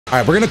All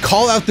right, we're gonna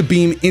call out the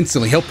beam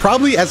instantly. He'll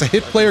probably, as a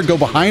hit player, go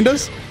behind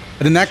us,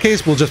 but in that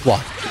case, we'll just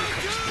block.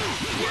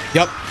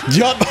 Yup.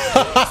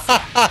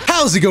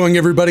 How's it going,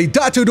 everybody?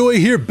 Dotodoya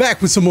here,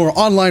 back with some more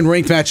online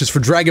ranked matches for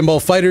Dragonball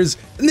FighterZ.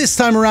 And this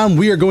time around,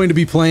 we are going to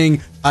be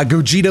playing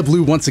Gogeta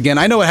Blue once again.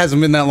 I know it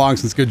hasn't been that long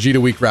since Gogeta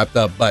Week wrapped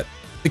up, but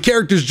the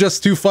character's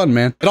just too fun,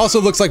 man. It also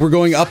looks like we're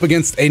going up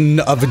against a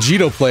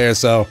Vegito player,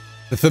 so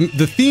the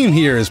theme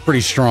here is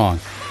pretty strong.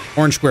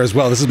 Orange square as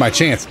well. This is my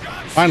chance.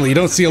 Finally, you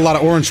don't see a lot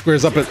of orange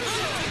squares up at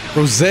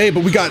Rose,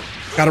 but we got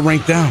to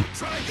rank down.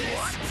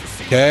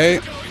 Okay.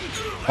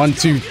 1,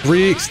 2,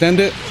 3. Extend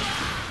it.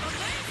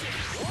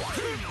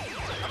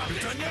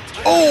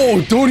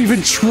 Oh, don't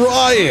even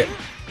try it.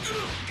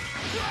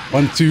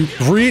 1, 2,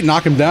 3.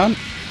 Knock him down.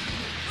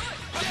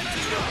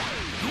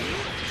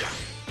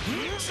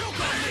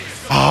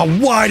 Ah,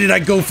 why did I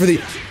go for the...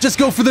 Just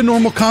go for the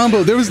normal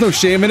combo. There was no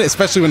shame in it,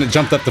 especially when it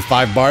jumped up to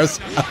 5 bars.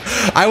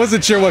 I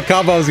wasn't sure what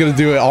combo I was going to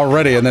do it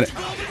already, and then it...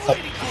 Oh,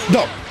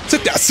 no.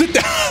 Sit down, sit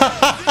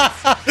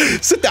down.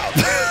 Sit down.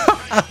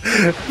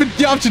 But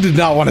Yamcha did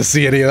not want to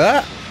see any of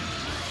that.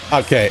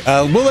 Okay,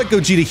 we'll let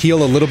Gogeta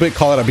heal a little bit,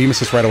 call out a beam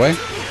assist right away.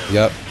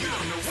 Yep.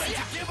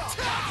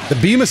 The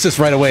beam assist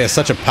right away is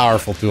such a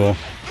powerful tool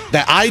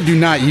that I do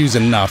not use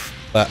enough,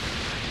 but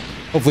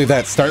hopefully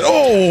that starts...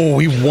 Oh,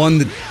 he won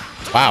the...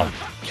 Wow.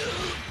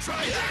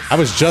 I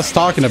was just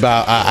talking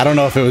about, I don't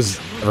know if it was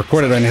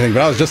recorded or anything,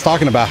 but I was just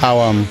talking about how,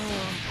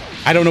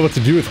 I don't know what to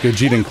do with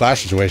Gogeta in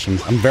clash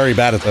situations. I'm very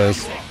bad at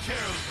those.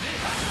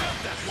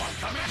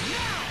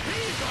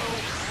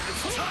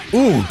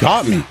 Ooh,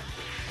 got me.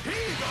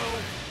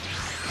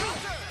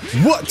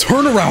 What?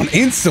 Turnaround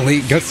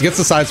instantly. Gets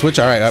the side switch.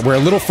 All right, we're a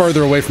little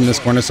further away from this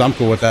corner, so I'm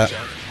cool with that.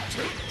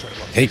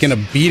 Taking a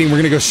beating. We're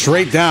going to go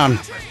straight down.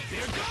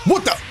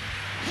 What the?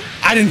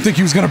 I didn't think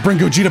he was going to bring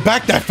Gogeta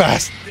back that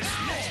fast.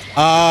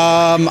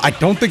 I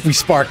don't think we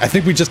spark. I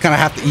think we just kind of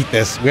have to eat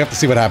this. We have to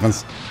see what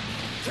happens.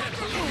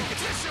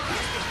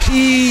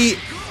 He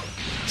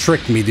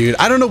tricked me, dude.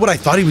 I don't know what I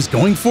thought he was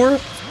going for,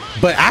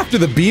 but after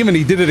the beam and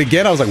he did it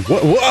again, I was like, whoa,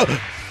 whoa.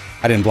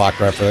 I didn't block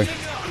correctly.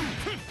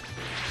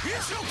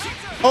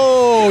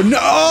 Oh, no.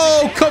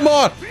 Oh, come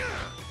on.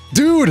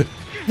 Dude,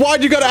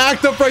 why'd you gotta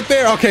act up right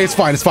there? Okay, it's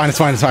fine. It's fine. It's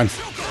fine. It's fine.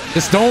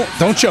 Just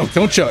don't choke.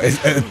 Don't choke.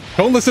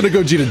 Don't listen to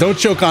Gogeta. Don't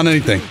choke on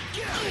anything.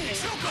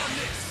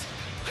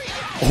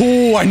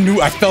 Oh,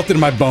 I felt it in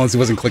my bones. He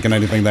wasn't clicking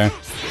anything there.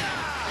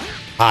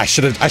 I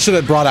should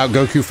have brought out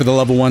Goku for the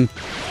level 1,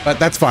 but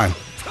that's fine.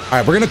 All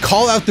right, we're gonna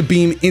call out the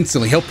beam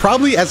instantly. He'll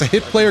probably, as a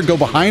hit player, go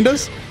behind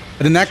us,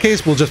 but in that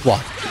case, we'll just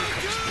block.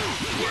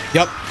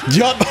 Yup.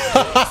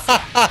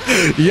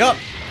 Yup.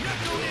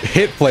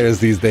 Hit players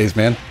these days,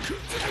 man.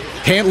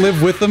 Can't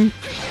live with them.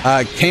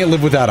 Can't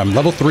live without him.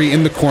 Level 3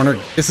 in the corner.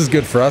 This is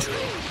good for us.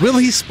 Will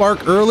he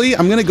spark early?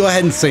 I'm gonna go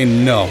ahead and say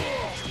no.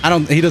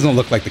 He doesn't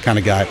look like the kind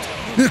of guy.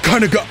 The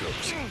kind of guy.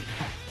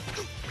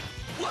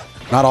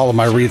 Not all of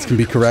my reads can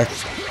be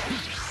correct.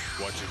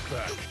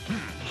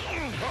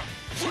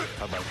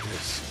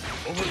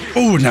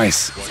 Oh,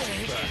 nice.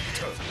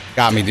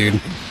 Got me, dude.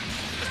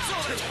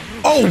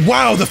 Oh,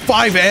 wow, the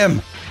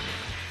 5M.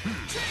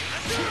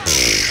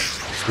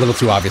 A little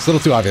too obvious, a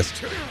little too obvious.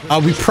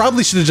 We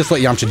probably should have just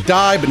let Yamcha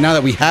die, but now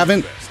that we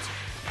haven't...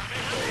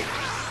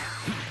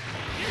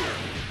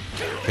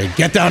 Okay,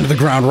 get down to the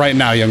ground right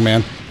now, young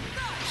man.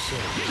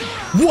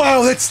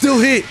 Wow, that still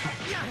hit.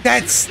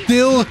 That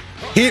still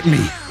hit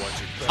me.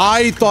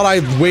 I thought I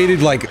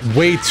waited, like,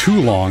 way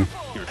too long.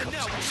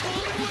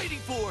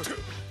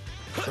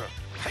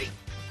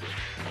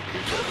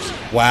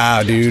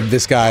 Wow, dude,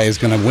 this guy is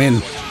gonna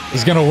win.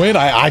 He's gonna win.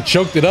 I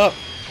choked it up.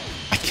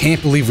 I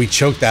can't believe we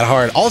choked that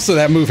hard. Also,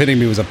 that move hitting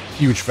me was a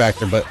huge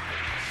factor, but...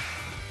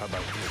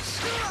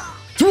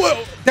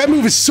 That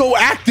move is so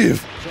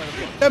active!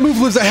 That move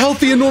lives a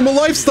healthy and normal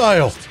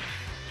lifestyle!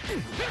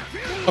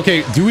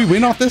 Okay, do we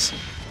win off this?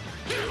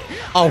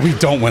 Oh, we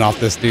don't win off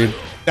this, dude.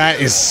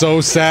 That is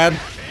so sad.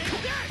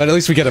 But at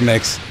least we get a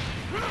mix.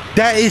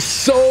 That is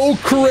so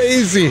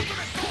crazy!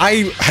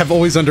 I have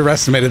always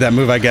underestimated that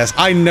move, I guess.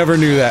 I never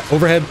knew that.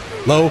 Overhead,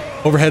 low,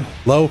 overhead,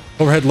 low,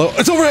 overhead, low.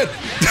 It's overhead!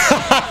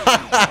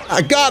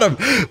 I got him!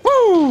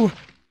 Woo!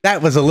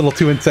 That was a little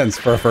too intense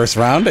for a first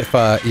round, if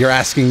you're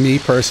asking me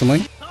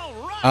personally.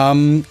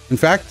 In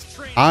fact,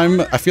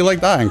 I feel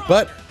like dying,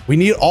 but we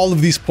need all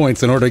of these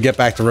points in order to get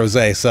back to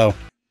Rose, so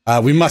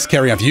we must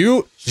carry on.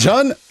 You,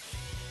 Jun,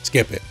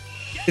 skip it.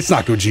 It's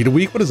not Gogeta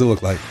week. What does it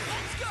look like?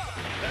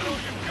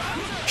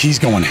 He's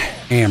going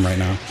ham right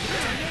now.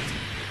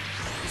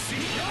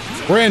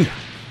 We're in.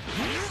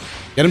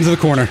 Get him to the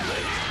corner.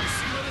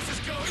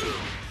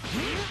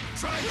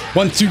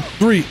 1, 2,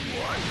 3.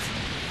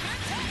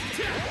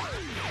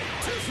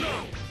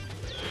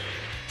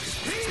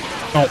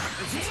 Oh.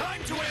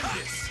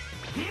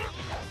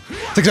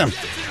 6M.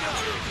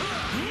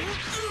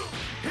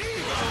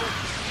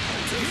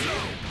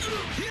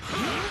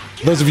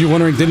 Those of you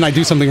wondering, didn't I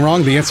do something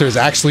wrong? The answer is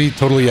actually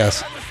totally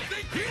yes.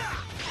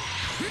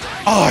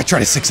 Oh, I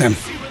tried a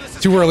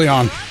 6M. Too early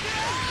on.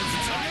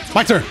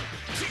 My turn.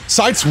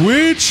 Side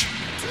switch.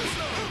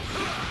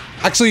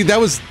 Actually, that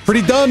was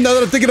pretty dumb. Now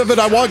that I'm thinking of it,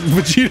 I walked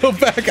Vegeta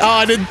back. Oh,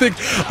 I didn't think.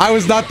 I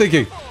was not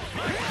thinking.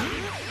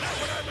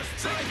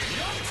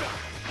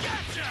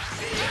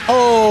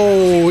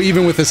 Oh,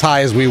 even with as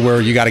high as we were,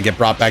 you got to get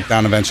brought back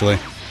down eventually.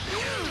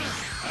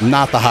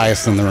 Not the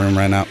highest in the room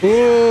right now.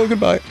 Oh,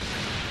 goodbye.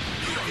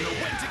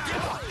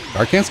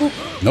 Guard cancel?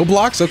 No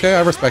blocks? Okay,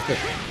 I respect it.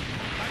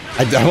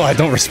 Well, I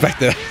don't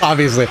respect it,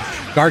 obviously.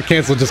 Guard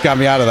cancel just got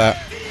me out of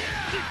that.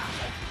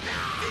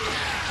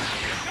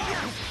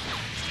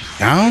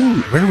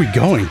 Down? Where are we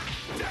going?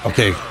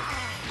 Okay.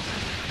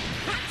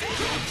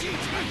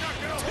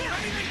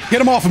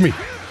 Get him off of me.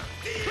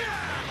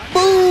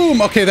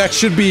 Boom! Okay, that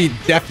should be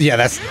death. Yeah,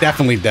 that's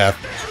definitely death.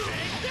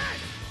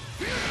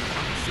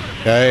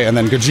 Okay, and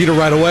then Gogeta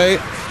right away.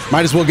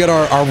 Might as well get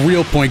our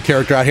real point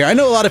character out here. I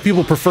know a lot of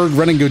people preferred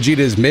running Gogeta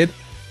as mid,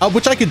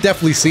 which I could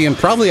definitely see, and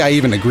probably I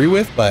even agree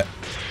with, but,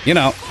 you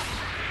know.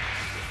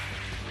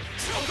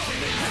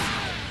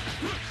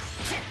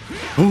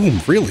 Boom,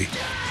 really?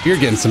 You're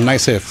getting some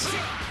nice hits.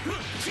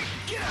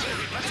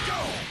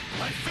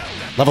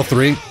 Level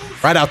 3,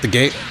 right out the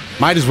gate.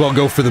 Might as well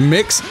go for the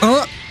mix.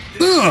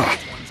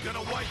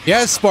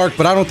 Yeah, it's Spark,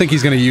 but I don't think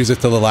he's going to use it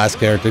till the last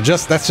character.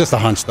 That's just a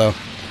hunch, though.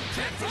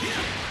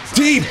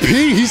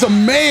 DP, he's a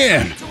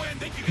man!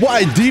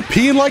 Why,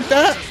 DPing like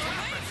that?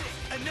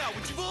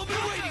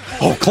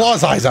 Oh,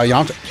 Claw's eyes out,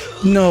 Yamcha.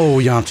 No,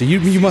 Yamcha,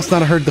 you must not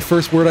have heard the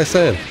first word I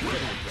said.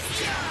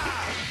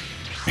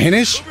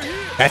 Finish?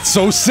 That's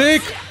so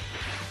sick!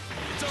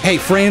 Hey,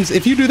 frames,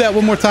 if you do that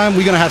one more time,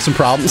 we're gonna have some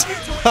problems.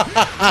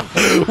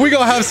 We're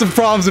gonna have some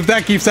problems if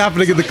that keeps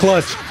happening in the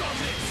clutch.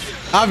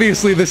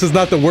 Obviously, this is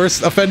not the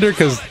worst offender,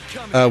 because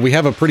we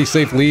have a pretty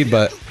safe lead,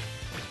 but...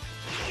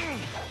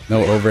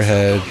 No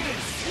overhead.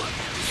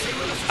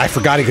 I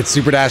forgot he could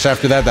super dash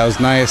after that. That was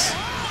nice.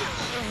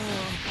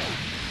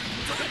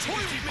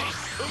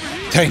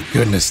 Thank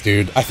goodness,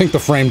 dude. I think the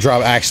frame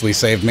drop actually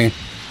saved me.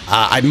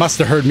 I must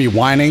have heard me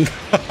whining.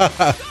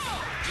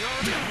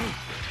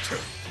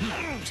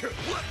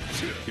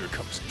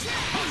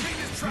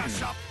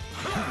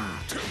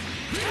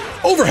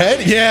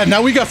 Overhead? Yeah,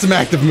 now we got some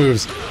active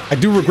moves. I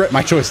do regret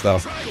my choice, though.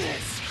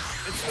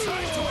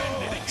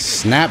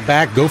 Snap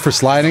back, go for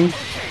sliding.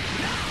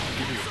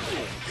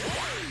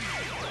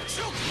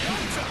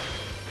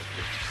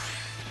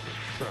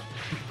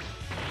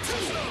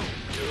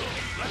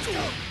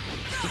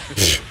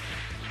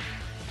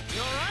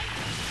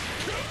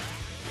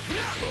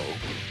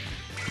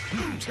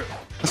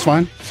 That's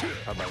fine.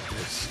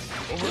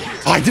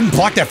 Oh, I didn't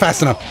block that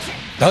fast enough.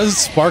 Does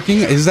sparking,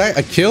 is that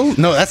a kill?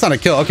 No, that's not a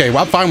kill. Okay, well,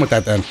 I'm fine with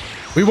that then.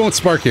 We won't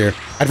spark here.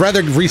 I'd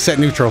rather reset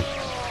neutral.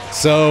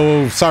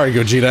 So, sorry,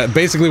 Gogeta.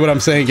 Basically what I'm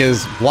saying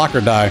is block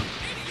or die.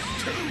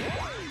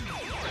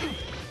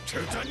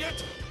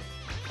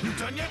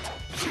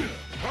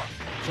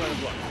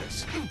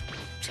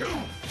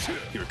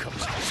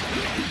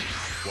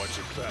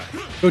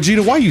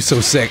 Gogeta, why are you so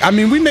sick? I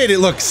mean, we made it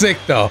look sick,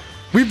 though.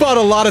 We bought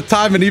a lot of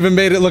time and even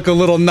made it look a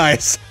little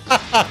nice.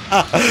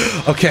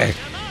 Okay.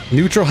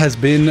 Neutral has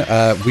been,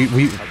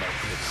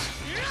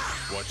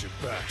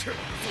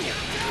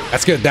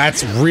 That's good.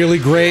 That's really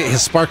great.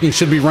 His sparking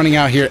should be running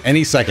out here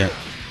any second.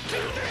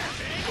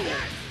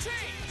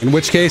 In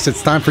which case,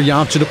 it's time for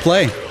Yamcha to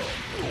play.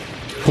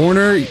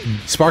 Corner,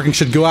 sparking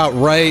should go out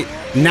right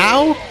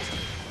now.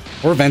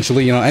 Or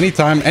eventually, you know,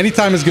 anytime.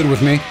 Anytime is good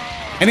with me.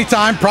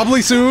 Anytime,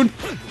 probably soon.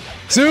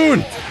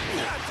 Soon.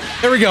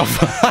 There we go.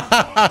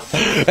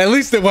 At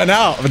least it went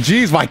out.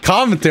 Jeez, my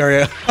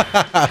commentary.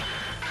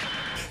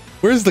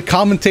 Where's the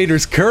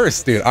commentator's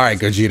curse, dude? All right,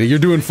 Gogeta, you're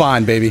doing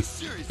fine, baby.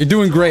 You're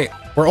doing great.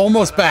 We're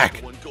almost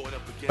back.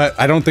 But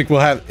I don't think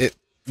we'll have it.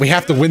 We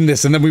have to win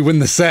this, and then we win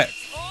the set.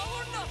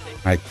 All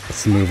right,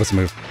 let's move. Let's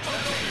move.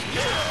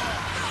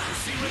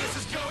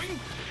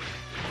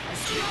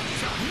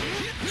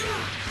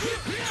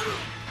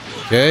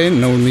 Okay,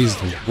 no one needs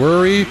to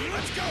worry.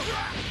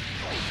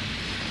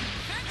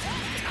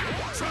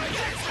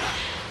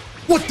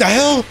 What the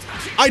hell?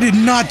 I did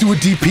not do a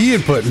DP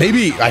input.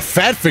 Maybe I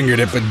fat fingered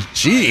it, but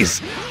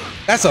jeez.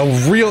 That's a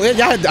real...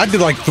 I did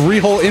like 3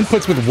 whole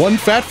inputs with 1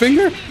 fat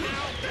finger?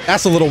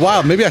 That's a little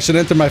wild. Maybe I should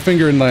enter my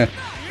finger in the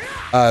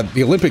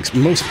Olympics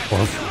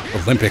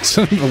Olympics.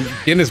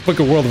 Guinness Book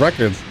of World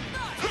Records.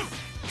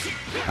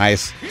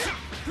 Nice.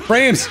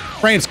 Frames!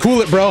 Frames,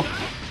 cool it, bro.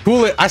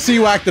 Cool it. I see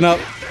you acting up.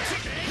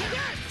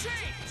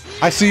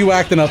 I see you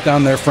acting up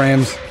down there,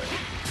 Frames.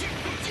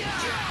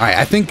 Alright,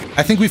 I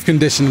think we've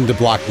conditioned him to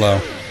block low.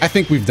 I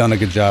think we've done a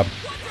good job.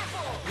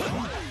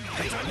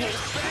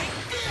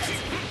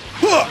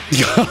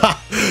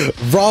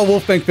 Raw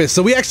Wolfbank Fist.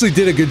 So we actually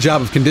did a good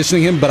job of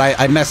conditioning him, but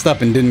I messed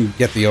up and didn't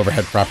get the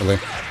overhead properly.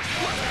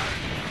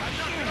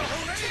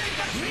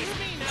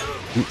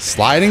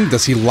 Sliding?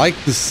 Does he like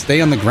to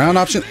stay on the ground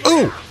option?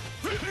 Oh!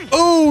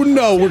 Oh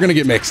no, we're gonna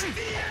get mixed.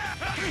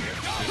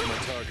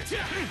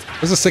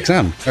 There's a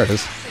 6M. There it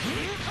is.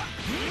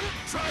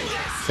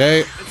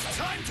 Okay.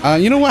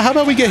 You know what? How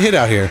about we get hit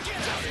out here?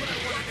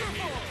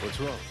 What's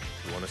wrong?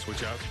 You want to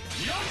switch out?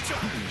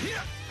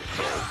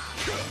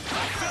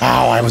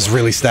 Ow, I was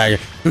really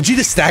staggered.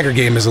 Gogeta's stagger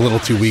game is a little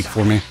too weak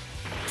for me.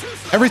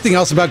 Everything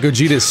else about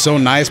Gogeta is so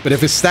nice, but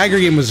if his stagger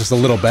game was just a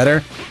little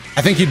better,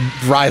 I think he'd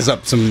rise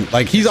up some,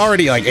 like, he's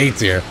already like 8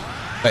 tier.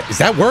 But does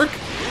that work?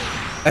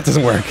 That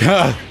doesn't work.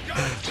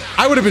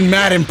 I would have been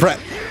mad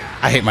impressed.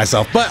 I hate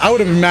myself, but I would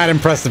have been mad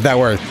impressed if that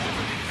worked.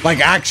 Like,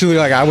 actually,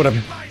 like, I would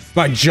have,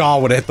 my jaw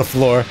would have hit the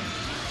floor.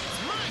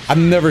 I've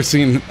never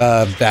seen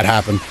that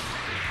happen.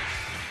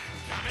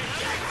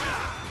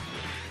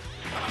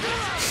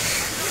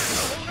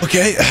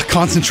 Okay,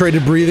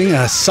 concentrated breathing,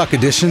 suck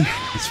addition.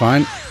 It's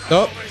fine.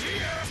 Up.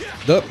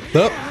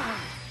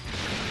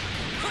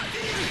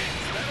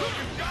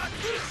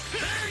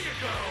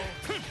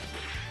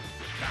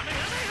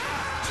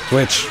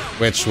 Switch.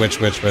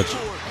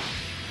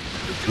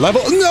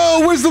 Level,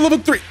 no, where's the level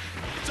 3?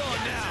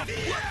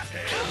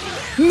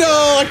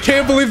 No, I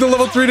can't believe the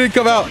level 3 didn't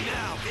come out.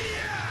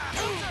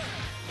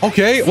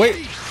 Okay,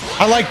 wait,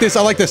 I like this,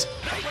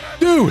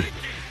 Dude.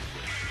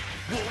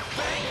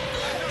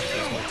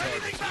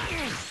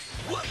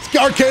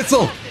 Guard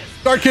cancel,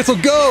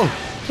 go.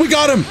 We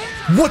got him.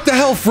 What the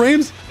hell,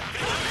 frames?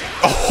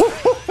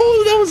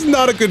 Oh, that was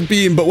not a good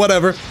beam, but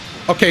whatever.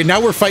 Okay, now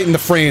we're fighting the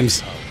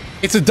frames.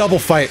 It's a double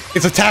fight.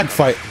 It's a tag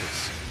fight.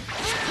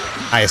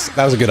 Nice.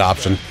 That was a good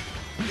option.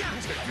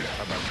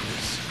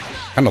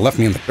 Kind of left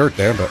me in the dirt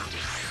there, but...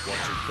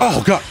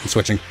 Oh, God. I'm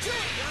switching.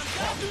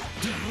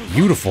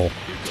 Beautiful.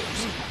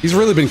 He's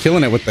really been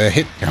killing it with the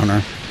hit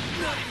counter.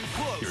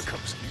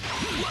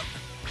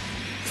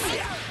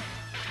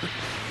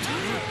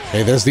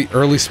 Okay, there's the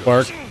early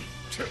spark.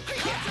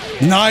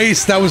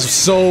 Nice! That was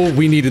so...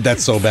 We needed that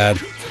so bad.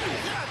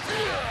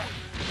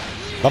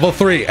 Level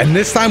 3. And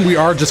this time we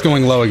are just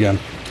going low again.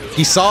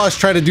 He saw us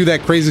try to do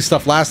that crazy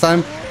stuff last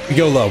time. We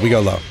go low.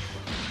 Guard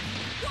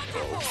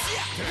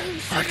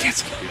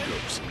cancel.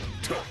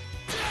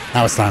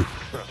 Now it's time.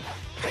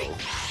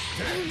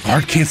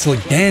 Guard cancel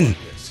again.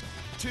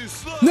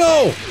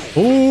 No!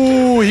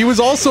 Ooh, he was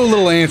also a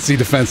little antsy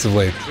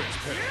defensively.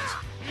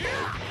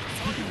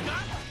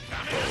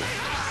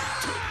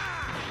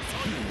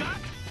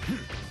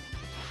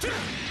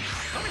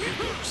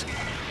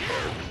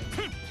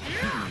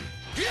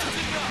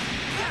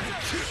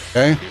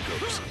 Okay.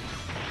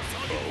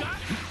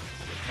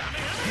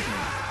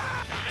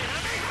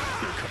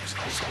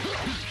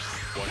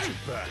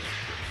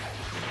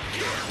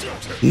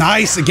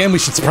 Nice! Again, we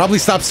should probably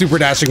stop super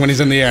dashing when he's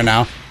in the air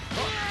now.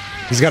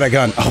 He's got a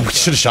gun. Oh, he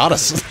should have shot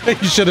us. He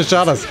should have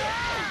shot us.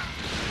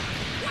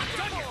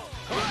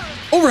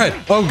 Overhead!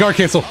 Oh, guard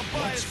cancel.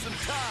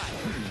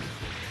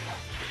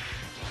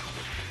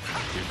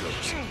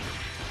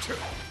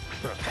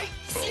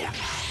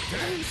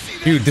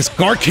 Dude, this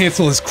guard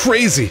cancel is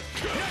crazy.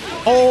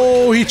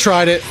 Oh, he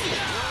tried it.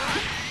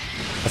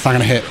 That's not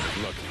gonna hit.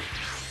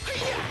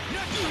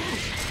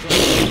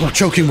 We're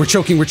choking.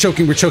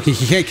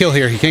 He can't kill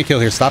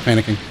here. Stop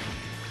panicking.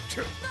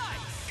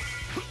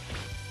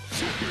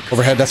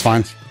 Overhead, that's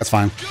fine.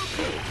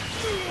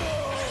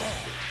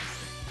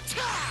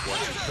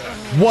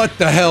 What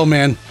the hell,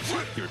 man?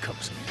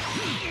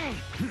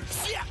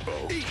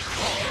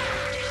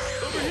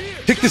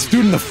 Kick this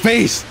dude in the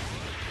face.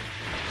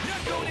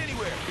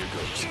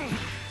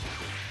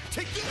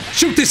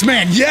 Shoot this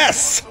man,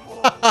 yes!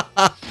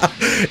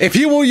 If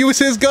he won't use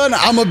his gun,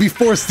 I'm gonna be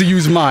forced to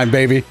use mine,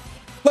 baby.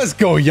 Let's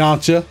go,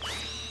 Yamcha.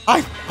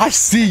 I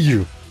see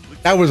you.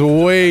 That was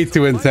way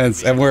too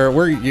intense, and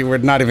we're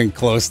not even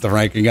close to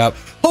ranking up.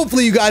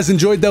 Hopefully you guys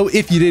enjoyed, though.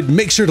 If you did,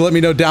 make sure to let me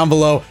know down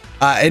below,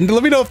 and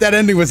let me know if that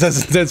ending was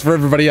as intense for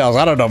everybody else.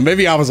 I don't know.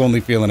 Maybe I was only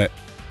feeling it.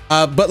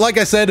 But like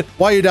I said,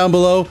 while you're down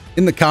below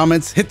in the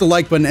comments, hit the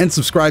like button and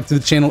subscribe to the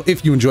channel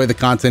if you enjoy the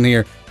content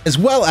here, as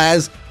well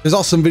as there's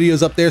also some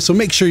videos up there, so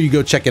make sure you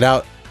go check it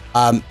out.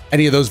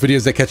 Any of those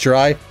videos that catch your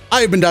eye.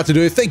 I have been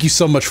Dotodoya. Thank you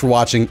so much for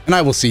watching, and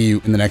I will see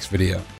you in the next video.